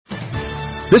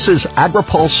This is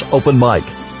AgriPulse Open Mic.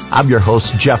 I'm your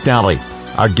host, Jeff Nally.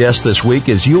 Our guest this week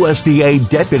is USDA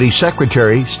Deputy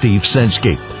Secretary Steve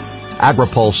Censky.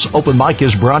 AgriPulse Open Mic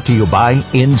is brought to you by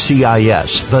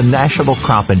NCIS, the National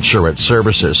Crop Insurance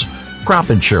Services. Crop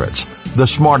insurance, the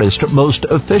smartest, most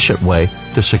efficient way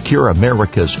to secure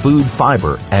America's food,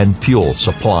 fiber, and fuel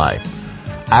supply.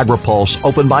 AgriPulse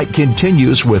Open Mic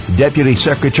continues with Deputy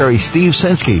Secretary Steve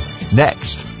Censky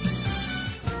next.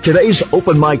 Today's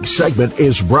Open Mic segment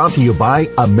is brought to you by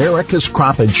America's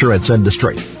crop insurance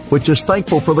industry, which is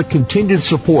thankful for the continued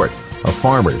support of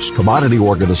farmers, commodity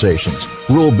organizations,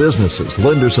 rural businesses,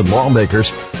 lenders, and lawmakers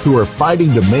who are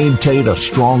fighting to maintain a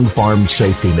strong farm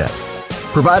safety net.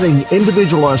 Providing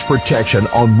individualized protection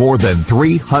on more than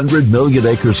 300 million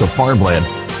acres of farmland,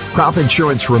 crop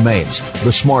insurance remains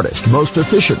the smartest, most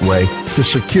efficient way to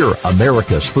secure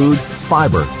America's food,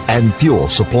 fiber, and fuel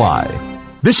supply.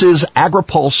 This is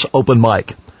AgriPulse Open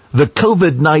Mic. The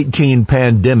COVID-19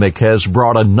 pandemic has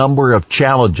brought a number of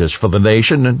challenges for the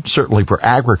nation and certainly for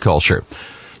agriculture.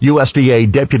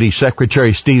 USDA Deputy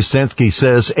Secretary Steve Censky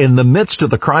says in the midst of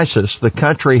the crisis, the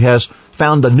country has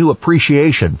found a new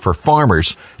appreciation for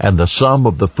farmers and the sum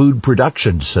of the food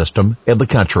production system in the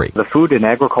country. The food and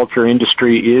agriculture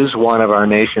industry is one of our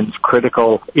nation's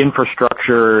critical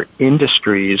infrastructure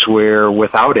industries where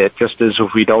without it, just as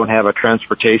if we don't have a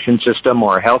transportation system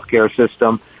or a healthcare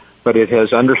system, but it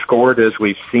has underscored as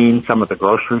we've seen some of the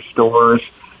grocery stores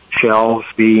shelves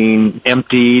being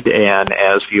emptied, and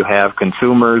as you have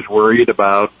consumers worried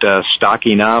about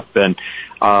stocking up and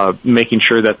making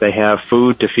sure that they have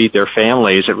food to feed their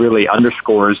families, it really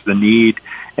underscores the need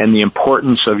and the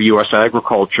importance of U.S.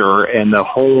 agriculture and the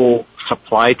whole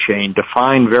supply chain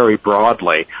defined very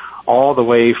broadly, all the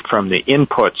way from the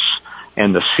inputs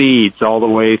and the seeds, all the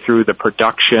way through the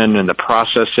production and the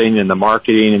processing and the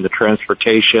marketing and the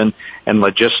transportation and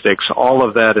logistics. All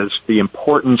of that is the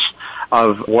importance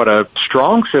of what a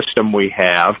strong system we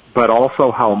have, but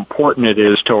also how important it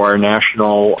is to our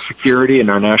national security and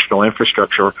our national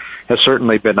infrastructure has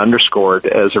certainly been underscored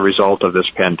as a result of this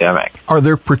pandemic. Are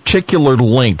there particular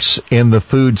links in the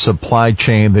food supply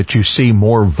chain that you see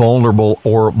more vulnerable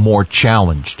or more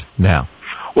challenged now?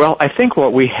 Well, I think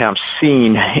what we have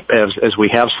seen as we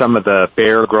have some of the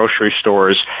bare grocery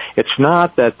stores, it's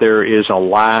not that there is a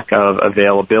lack of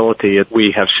availability.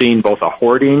 We have seen both a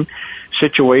hoarding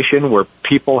situation where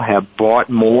people have bought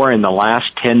more in the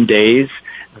last 10 days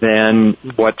than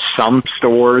what some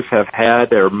stores have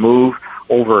had or move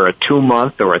over a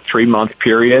 2-month or a 3-month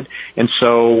period. And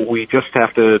so we just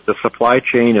have to, the supply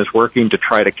chain is working to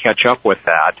try to catch up with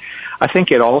that. I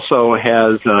think it also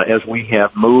has, as we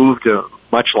have moved,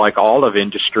 much like all of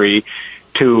industry,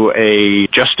 to a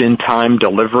just-in-time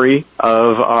delivery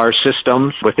of our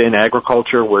systems within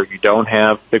agriculture where you don't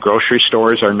have the grocery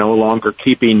stores are no longer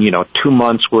keeping, 2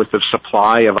 months worth of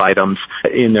supply of items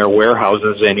in their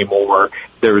warehouses anymore.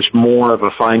 There's more of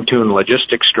a fine-tuned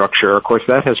logistics structure. Of course,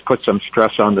 that has put some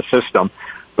stress on the system.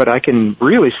 But I can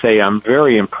really say I'm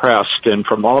very impressed, and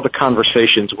from all the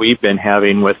conversations we've been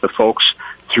having with the folks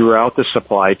throughout the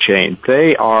supply chain,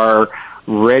 they are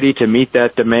ready to meet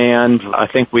that demand. I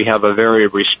think we have a very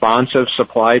responsive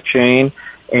supply chain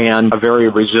and a very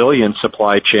resilient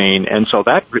supply chain. And so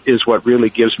that is what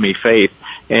really gives me faith.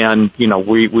 And,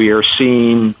 we are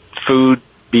seeing food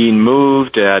being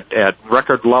moved at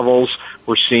record levels.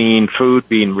 We're seeing food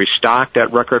being restocked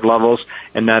at record levels.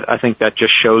 And that, I think that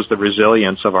just shows the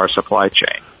resilience of our supply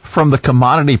chain. From the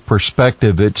commodity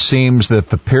perspective, it seems that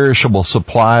the perishable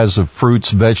supplies of fruits,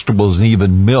 vegetables, and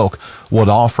even milk would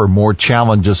offer more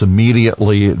challenges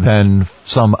immediately than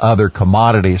some other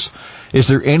commodities. Is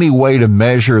there any way to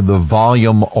measure the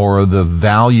volume or the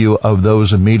value of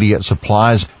those immediate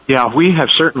supplies? Yeah, we have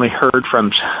certainly heard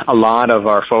from a lot of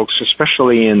our folks,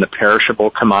 especially in the perishable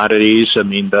commodities. I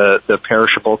mean, the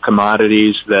perishable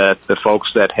commodities that the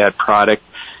folks that had product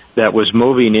that was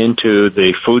moving into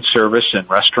the food service and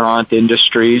restaurant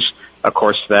industries. Of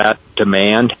course, that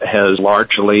demand has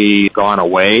largely gone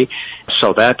away,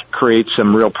 so that creates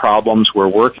some real problems. We're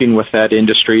working with that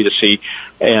industry to see,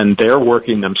 and they're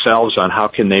working themselves on how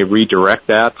can they redirect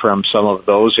that from some of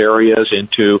those areas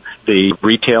into the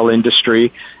retail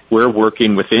industry. We're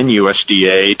working within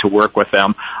USDA to work with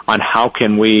them on how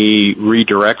can we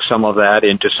redirect some of that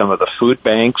into some of the food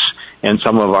banks and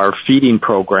some of our feeding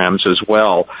programs as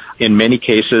well. In many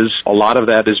cases, a lot of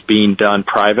that is being done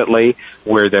privately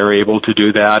where they're able to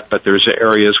do that, but there's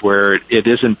areas where it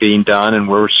isn't being done, and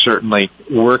we're certainly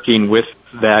working with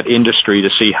that industry to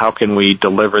see how can we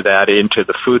deliver that into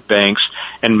the food banks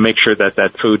and make sure that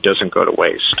that food doesn't go to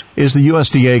waste. Is the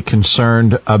USDA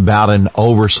concerned about an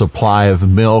oversupply of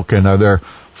milk, and are there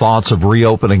thoughts of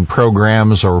reopening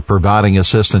programs or providing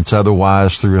assistance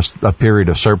otherwise through a period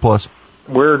of surplus?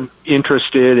 We're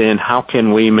interested in how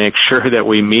can we make sure that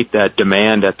we meet that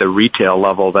demand at the retail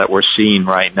level that we're seeing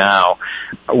right now.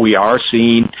 We are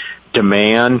seeing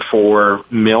demand for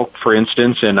milk, for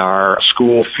instance, in our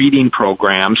school feeding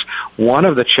programs. One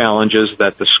of the challenges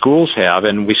that the schools have,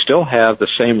 and we still have the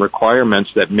same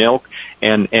requirements that milk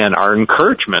and our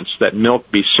encouragements that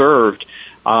milk be served.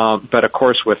 But of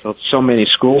course, with so many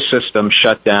school systems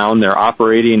shut down, they're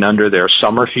operating under their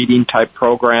summer feeding type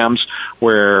programs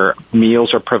where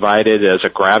meals are provided as a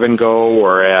grab and go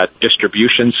or at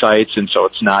distribution sites, and so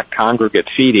it's not congregate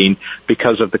feeding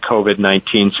because of the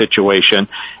COVID-19 situation.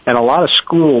 And a lot of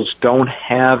schools don't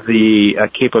have the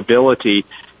capability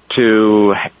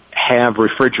to have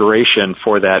refrigeration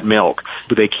for that milk.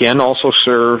 They can also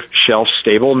serve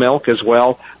shelf-stable milk as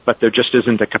well, but there just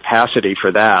isn't the capacity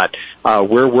for that.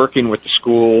 We're working with the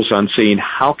schools on seeing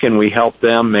how can we help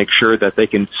them make sure that they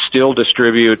can still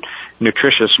distribute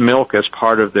nutritious milk as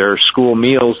part of their school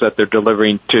meals that they're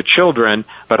delivering to children,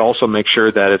 but also make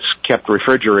sure that it's kept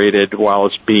refrigerated while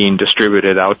it's being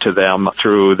distributed out to them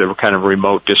through the kind of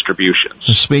remote distributions.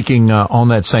 Speaking on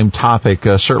that same topic,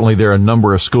 certainly there are a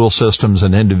number of school systems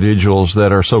and individuals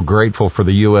that are so grateful for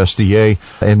the USDA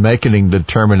in making the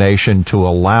determination to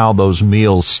allow those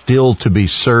meals still to be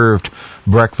served,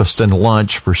 breakfast and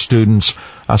lunch for students.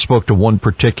 I spoke to one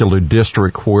particular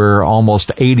district where almost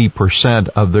 80%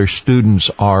 of their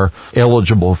students are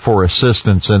eligible for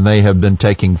assistance, and they have been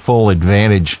taking full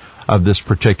advantage of this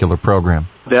particular program.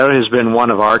 That has been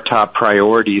one of our top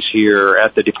priorities here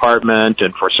at the department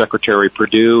and for Secretary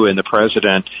Perdue and the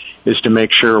President is to make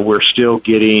sure we're still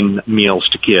getting meals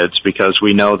to kids because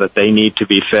we know that they need to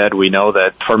be fed. We know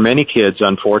that for many kids,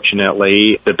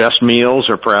 unfortunately, the best meals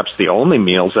or perhaps the only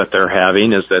meals that they're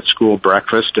having is that school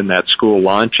breakfast and that school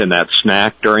lunch and that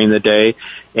snack during the day.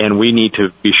 And we need to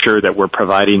be sure that we're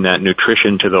providing that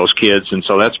nutrition to those kids. And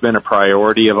so that's been a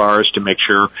priority of ours to make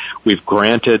sure we've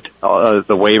granted the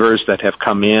waivers that have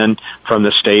come in from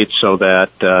the state so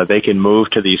that they can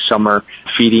move to these summer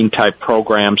feeding type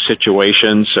program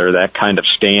situations or that kind of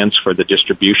stance for the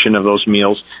distribution of those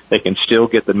meals. They can still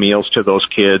get the meals to those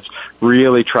kids,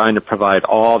 really trying to provide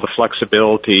all the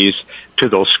flexibilities to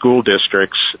those school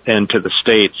districts and to the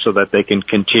state so that they can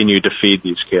continue to feed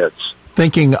these kids.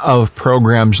 Thinking of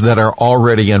programs that are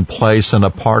already in place and a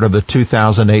part of the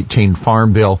 2018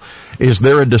 Farm Bill, is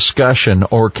there a discussion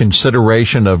or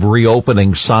consideration of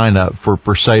reopening sign-up for,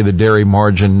 per se, the Dairy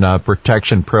Margin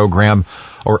Protection Program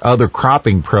or other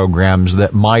cropping programs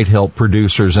that might help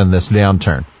producers in this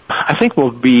downturn? I think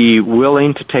we'll be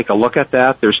willing to take a look at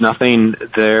that. There's nothing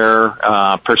there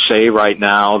per se right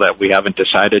now that we haven't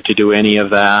decided to do any of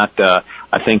that.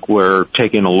 I think we're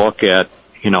taking a look at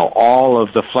all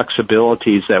of the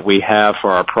flexibilities that we have for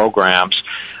our programs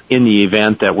in the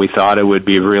event that we thought it would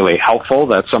be really helpful.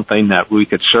 That's something that we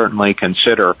could certainly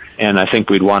consider, and I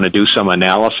think we'd want to do some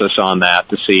analysis on that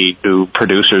to see do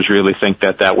producers really think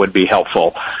that that would be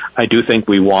helpful. I do think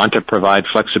we want to provide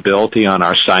flexibility on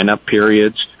our sign-up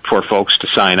periods for folks to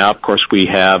sign up. Of course, we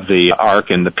have the ARC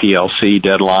and the PLC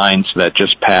deadlines that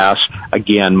just passed.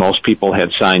 Again, most people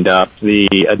had signed up.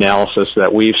 The analysis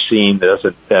that we've seen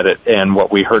and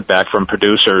what we heard back from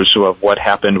producers of what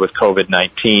happened with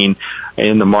COVID-19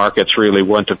 in the markets really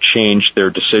wouldn't have changed their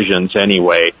decisions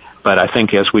anyway. But I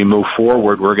think as we move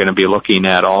forward, we're going to be looking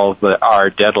at all of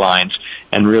our deadlines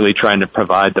and really trying to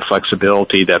provide the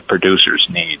flexibility that producers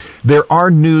need. There are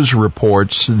news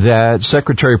reports that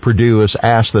Secretary Perdue has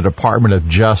asked the Department of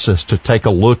Justice to take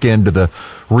a look into the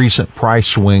recent price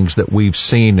swings that we've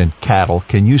seen in cattle.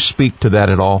 Can you speak to that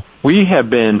at all? We have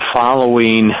been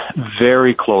following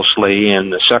very closely,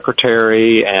 and the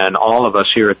Secretary and all of us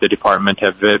here at the Department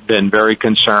have been very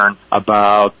concerned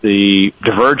about the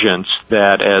divergence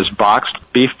that as boxed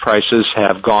beef prices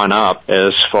have gone up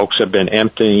as folks have been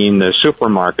emptying the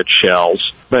supermarket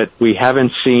shelves. But we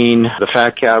haven't seen the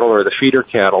fat cattle or the feeder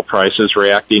cattle prices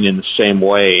reacting in the same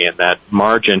way, and that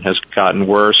margin has gotten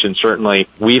worse. And certainly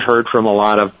we've heard from a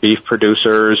lot of beef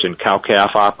producers and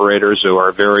cow-calf operators who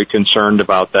are very concerned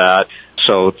about that.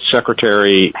 So the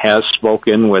Secretary has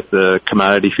spoken with the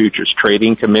Commodity Futures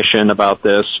Trading Commission about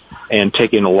this and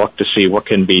taking a look to see what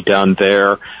can be done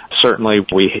there. Certainly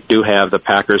we do have the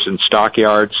Packers and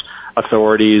Stockyards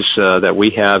authorities that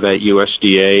we have at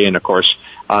USDA, and of course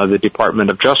the Department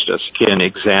of Justice can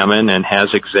examine and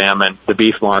has examined the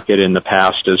beef market in the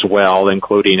past as well,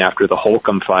 including after the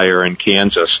Holcomb fire in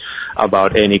Kansas,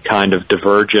 about any kind of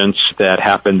divergence that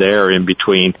happened there in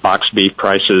between boxed beef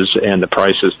prices and the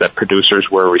prices that producers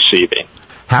were receiving.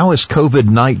 How has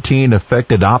COVID-19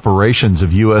 affected operations of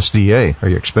USDA? Are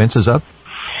your expenses up?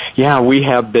 Yeah, we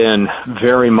have been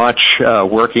very much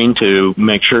working to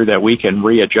make sure that we can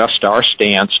readjust our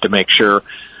stance to make sure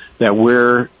that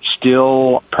we're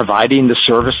still providing the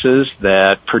services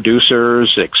that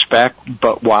producers expect,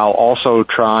 but while also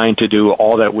trying to do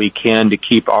all that we can to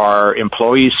keep our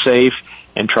employees safe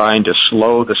and trying to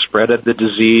slow the spread of the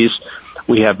disease.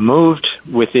 We have moved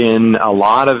within a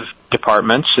lot of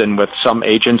departments and with some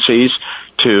agencies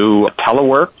to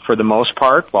telework for the most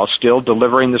part while still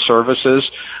delivering the services.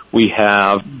 We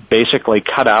have basically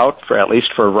cut out, for at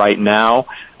least for right now,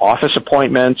 office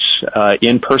appointments,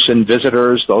 in-person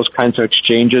visitors, those kinds of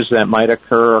exchanges that might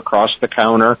occur across the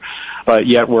counter. But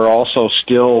yet we're also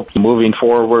still moving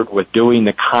forward with doing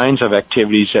the kinds of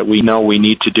activities that we know we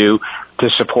need to do to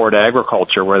support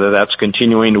agriculture, whether that's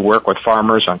continuing to work with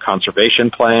farmers on conservation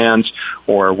plans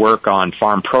or work on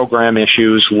farm program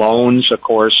issues, loans, of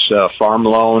course, farm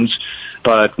loans.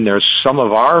 But there's some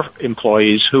of our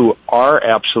employees who are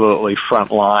absolutely front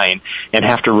line and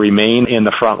have to remain in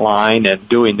the front line and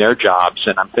doing their jobs.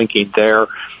 And I'm thinking there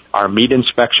are meat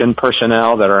inspection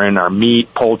personnel that are in our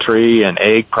meat, poultry, and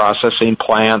egg processing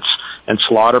plants and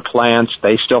slaughter plants.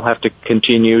 They still have to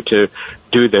continue to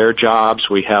do their jobs.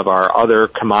 We have our other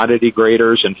commodity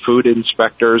graders and food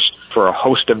inspectors for a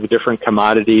host of different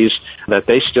commodities that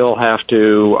they still have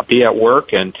to be at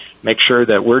work and make sure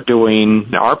that we're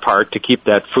doing our part to keep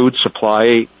that food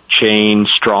supply chain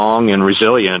strong and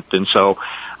resilient. And so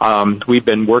we've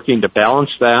been working to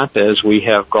balance that as we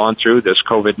have gone through this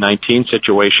COVID-19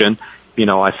 situation. You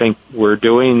know, I think we're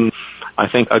doing,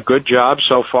 a good job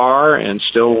so far and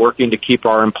still working to keep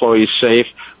our employees safe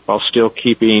while still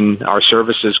keeping our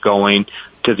services going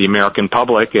to the American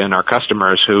public and our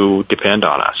customers who depend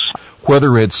on us.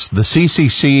 Whether it's the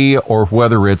CCC or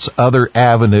whether it's other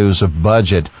avenues of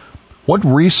budget, what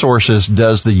resources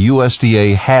does the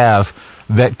USDA have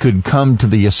that could come to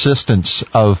the assistance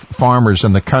of farmers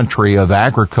in the country, of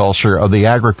agriculture, of the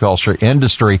agriculture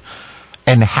industry?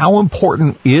 And how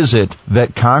important is it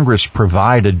that Congress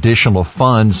provide additional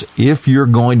funds if you're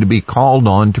going to be called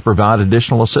on to provide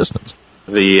additional assistance?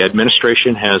 The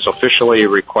administration has officially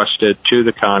requested to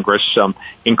the Congress some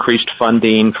increased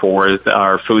funding for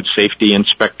our food safety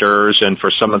inspectors and for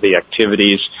some of the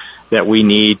activities that we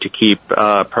need to keep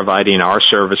providing our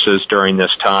services during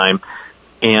this time.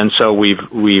 And so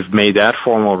we've made that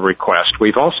formal request.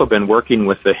 We've also been working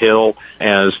with the Hill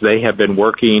as they have been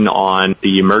working on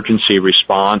the emergency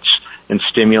response and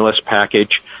stimulus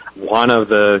package. One of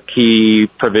the key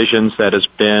provisions that has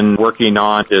been working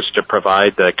on is to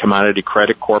provide the Commodity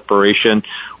Credit Corporation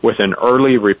with an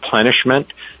early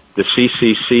replenishment. The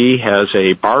CCC has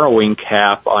a borrowing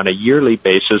cap on a yearly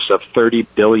basis of $30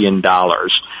 billion.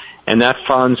 And that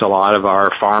funds a lot of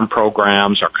our farm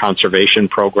programs, our conservation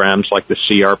programs like the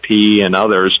CRP and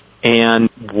others. And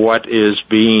what is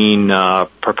being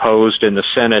proposed in the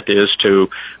Senate is to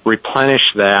replenish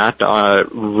that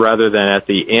rather than at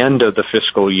the end of the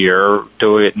fiscal year,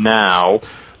 do it now.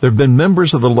 There have been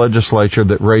members of the legislature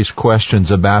that raised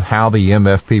questions about how the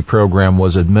MFP program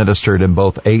was administered in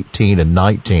both 18 and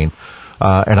 19.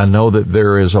 And I know that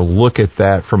there is a look at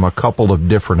that from a couple of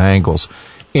different angles.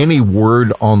 Any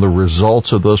word on the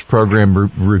results of those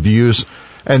program reviews?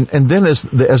 And then as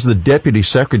the Deputy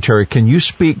Secretary, can you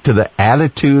speak to the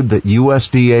attitude that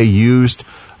USDA used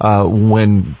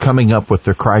when coming up with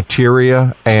the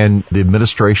criteria and the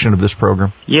administration of this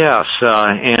program? Yes,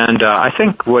 and I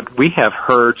think what we have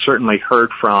certainly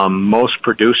heard from most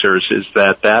producers is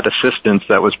that assistance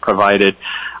that was provided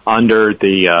under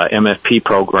the MFP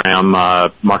program,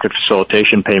 market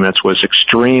facilitation payments, was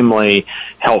extremely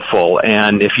helpful.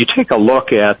 And if you take a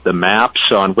look at the maps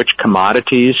on which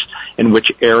commodities in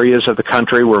which areas of the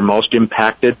country were most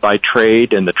impacted by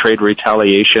trade and the trade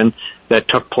retaliation that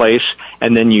took place,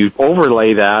 and then you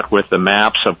overlay that with the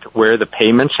maps of where the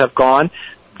payments have gone,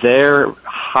 they're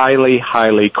highly,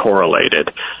 highly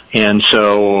correlated. And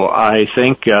so I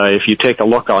think if you take a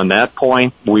look on that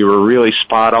point, we were really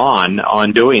spot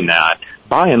on doing that.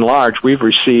 By and large, we've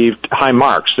received high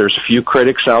marks. There's a few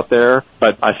critics out there,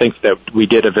 but I think that we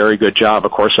did a very good job.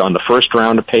 Of course, on the first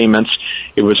round of payments,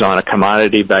 it was on a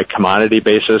commodity-by-commodity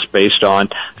basis based on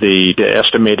the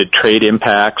estimated trade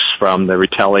impacts from the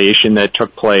retaliation that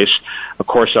took place. Of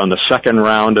course, on the second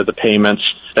round of the payments,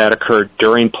 that occurred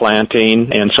during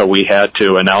planting, and so we had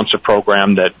to announce a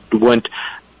program that wouldn't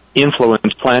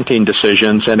influence planting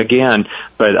decisions. And again,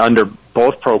 but under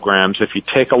both programs, if you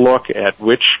take a look at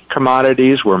which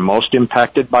commodities were most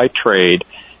impacted by trade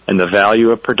and the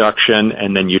value of production,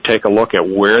 and then you take a look at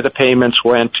where the payments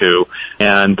went to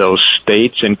and those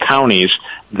states and counties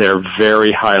they're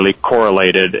very highly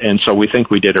correlated, and so we think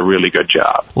we did a really good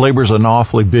job. Labor's an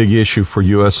awfully big issue for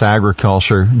U.S.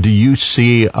 agriculture. Do you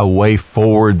see a way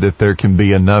forward that there can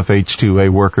be enough H-2A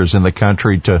workers in the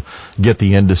country to get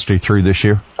the industry through this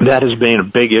year? That has been a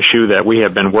big issue that we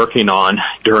have been working on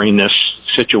during this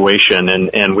situation,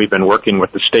 and we've been working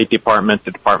with the State Department,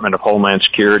 the Department of Homeland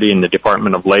Security, and the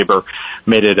Department of Labor,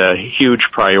 made it a huge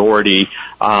priority.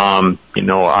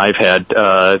 I've had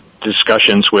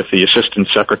discussions with the Assistant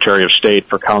Secretary of State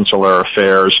for Consular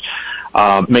Affairs,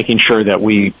 making sure that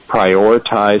we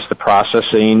prioritize the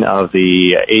processing of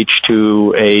the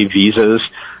H-2A visas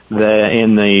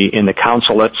in the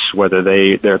consulates, whether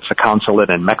it's a consulate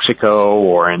in Mexico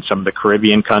or in some of the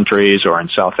Caribbean countries or in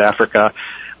South Africa.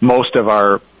 Most of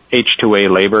our H-2A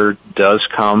labor does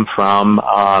come from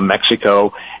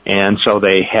Mexico, and so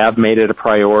they have made it a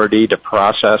priority to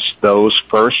process those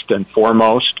first and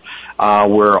foremost.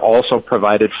 We're also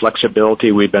provided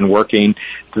flexibility. We've been working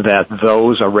that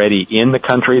those already in the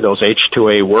country, those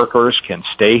H-2A workers, can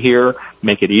stay here,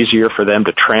 make it easier for them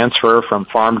to transfer from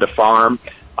farm to farm.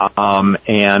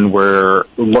 And we're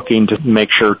looking to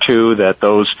make sure, too, that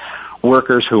those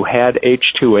workers who had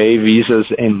H-2A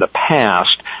visas in the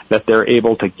past, that they're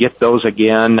able to get those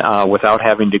again without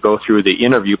having to go through the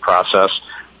interview process,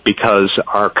 because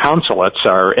our consulates,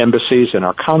 our embassies and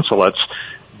our consulates,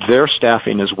 their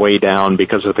staffing is way down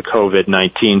because of the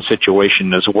COVID-19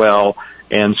 situation as well.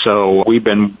 And so we've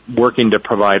been working to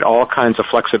provide all kinds of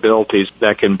flexibilities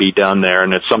that can be done there,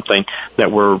 and it's something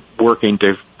that we're working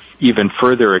to even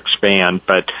further expand.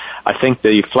 But I think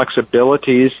the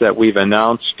flexibilities that we've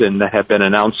announced and that have been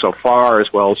announced so far,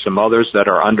 as well as some others that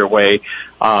are underway,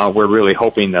 we're really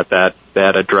hoping that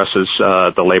addresses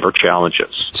the labor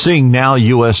challenges. Seeing now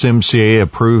USMCA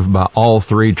approved by all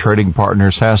three trading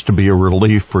partners has to be a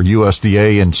relief for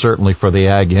USDA and certainly for the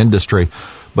ag industry.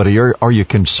 But are you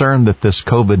concerned that this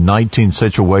COVID-19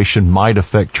 situation might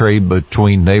affect trade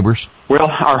between neighbors? Well,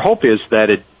 our hope is that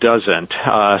it doesn't.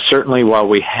 Certainly while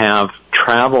we have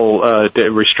travel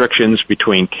restrictions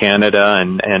between Canada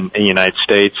and the United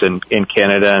States and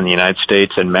Canada and the United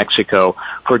States and Mexico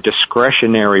for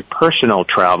discretionary personal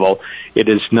travel, it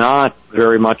is not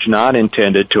very much not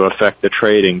intended to affect the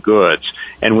trade in goods.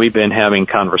 And we've been having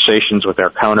conversations with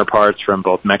our counterparts from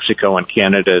both Mexico and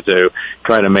Canada to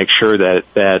try to make sure that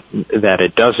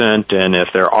it doesn't, and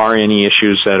if there are any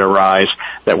issues that arise,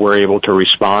 that we're able to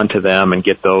respond to them and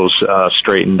get those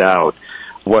straightened out.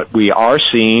 What we are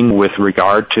seeing with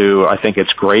regard to, I think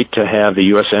it's great to have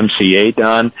the USMCA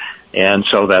done, and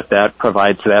so that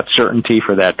provides that certainty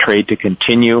for that trade to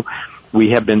continue.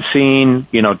 We have been seeing,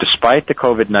 despite the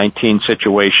COVID-19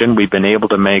 situation, we've been able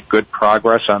to make good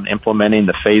progress on implementing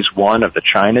the phase 1 of the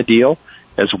China deal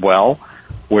as well,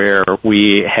 where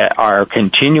we are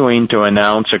continuing to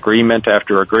announce agreement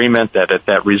after agreement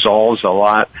that resolves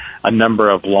a number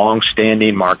of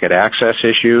long-standing market access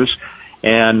issues.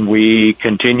 And we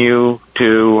continue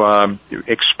to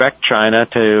expect China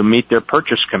to meet their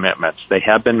purchase commitments. They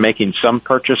have been making some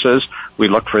purchases. We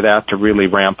look for that to really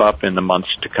ramp up in the months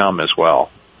to come as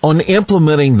well. On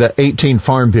implementing the 18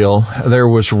 Farm Bill, there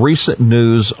was recent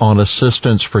news on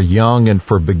assistance for young and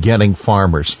for beginning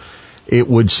farmers. It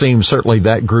would seem certainly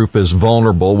that group is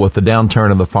vulnerable with the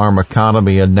downturn in the farm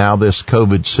economy and now this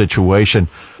COVID situation.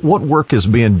 What work is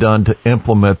being done to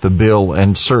implement the bill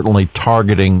and certainly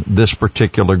targeting this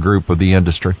particular group of the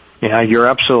industry? Yeah, you're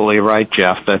absolutely right,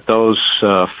 Jeff, that those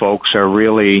folks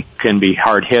can be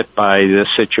hard hit by this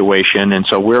situation. And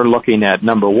so we're looking at,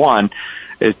 number one,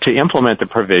 to implement the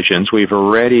provisions. We've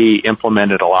already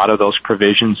implemented a lot of those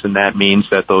provisions, and that means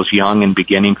that those young and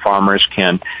beginning farmers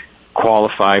can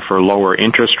qualify for lower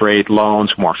interest rate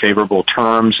loans, more favorable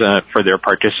terms for their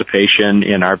participation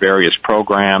in our various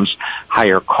programs,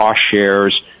 higher cost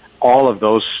shares, all of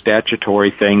those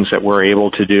statutory things that we're able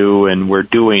to do, and we're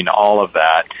doing all of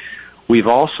that. We've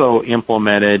also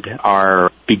implemented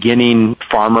our beginning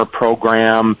farmer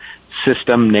program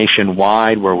system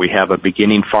nationwide, where we have a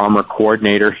beginning farmer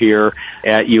coordinator here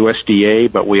at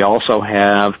USDA, but we also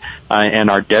have and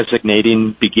are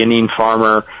designating beginning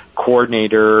farmer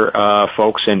coordinator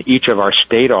folks in each of our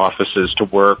state offices to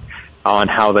work on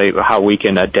how we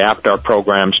can adapt our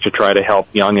programs to try to help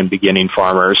young and beginning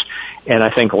farmers. And I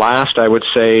think last, I would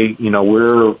say,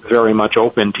 we're very much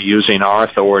open to using our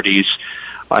authorities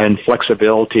and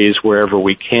flexibilities wherever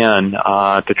we can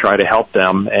to try to help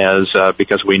them,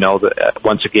 because we know that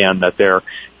once again that there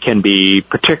can be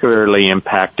particularly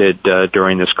impacted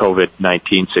during this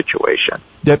COVID-19 situation.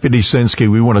 Deputy Censky,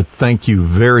 we want to thank you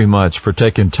very much for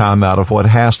taking time out of what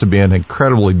has to be an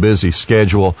incredibly busy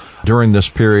schedule during this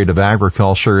period of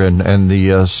agriculture and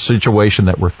the situation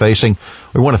that we're facing.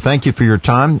 We want to thank you for your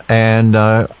time and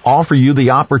offer you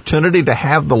the opportunity to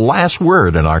have the last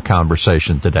word in our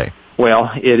conversation today.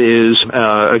 Well, it is,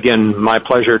 again, my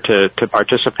pleasure to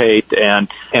participate and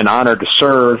an honor to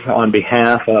serve on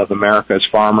behalf of America's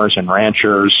farmers and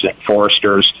ranchers and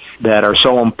foresters that are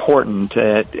so important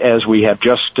as we have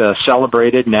just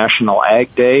celebrated National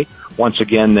Ag Day. Once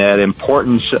again, that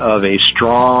importance of a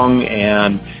strong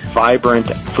and vibrant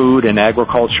food and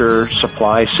agriculture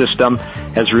supply system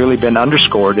has really been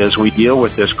underscored as we deal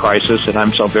with this crisis, and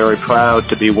I'm so very proud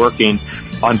to be working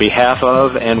on behalf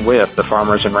of and with the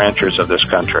farmers and ranchers of this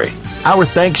country. Our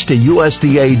thanks to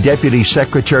USDA Deputy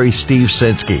Secretary Steve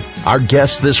Censky, our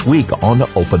guest this week on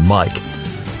Open Mic.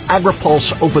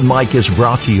 AgriPulse Open Mic is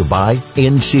brought to you by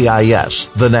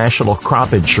NCIS, the National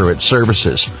Crop Insurance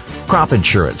Services. Crop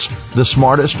insurance, the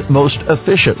smartest, most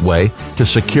efficient way to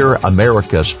secure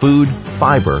America's food,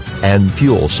 fiber, and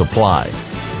fuel supply.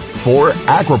 For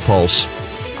AgriPulse,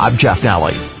 I'm Jeff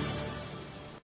Nally.